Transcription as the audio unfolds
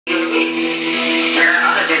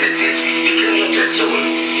Alla delle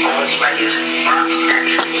visualizzazioni con sbagliate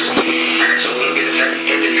adesso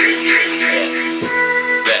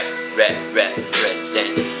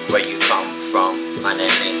Represent where you come from. My name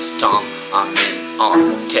is Tom. I'm in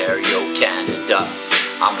Ontario, Canada.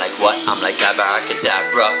 I'm like what? I'm like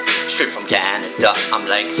abracadabra, straight from Canada. I'm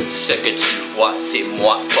like ce que tu vois, c'est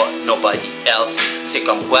moi, but nobody else. C'est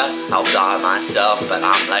comme quoi? I'll die myself, but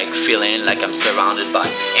I'm like feeling like I'm surrounded by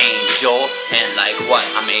angel. And like what?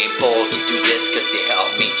 I'm able to do this cause they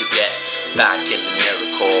help me to get back in the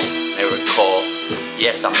miracle.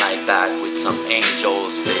 Yes, I'm like back with some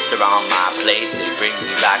angels. They surround my place, they bring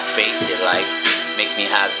me back faith. They like make me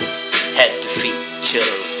have head to feet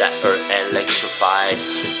chills that are electrified.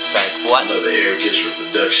 It's like what? Another air gets your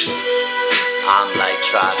production. I'm like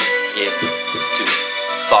trying to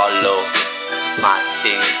follow my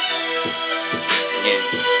singing.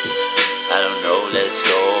 I don't know, let's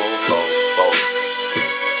go, go.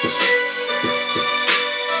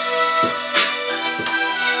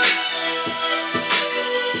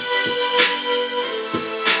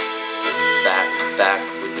 Back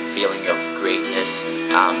with the feeling of greatness.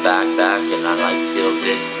 I'm back, and I like feel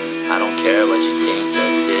this. I don't care what you think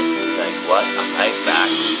of this. It's like what? I'm like back.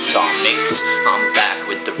 Tom Mix. I'm back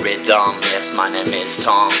with the rhythm. Yes, my name is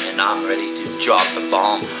Tom, and I'm ready to drop a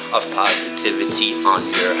bomb of positivity on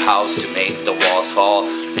your house to make the walls fall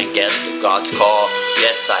and get the God's call.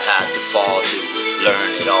 Yes, I had to fall to learn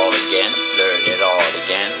it all again.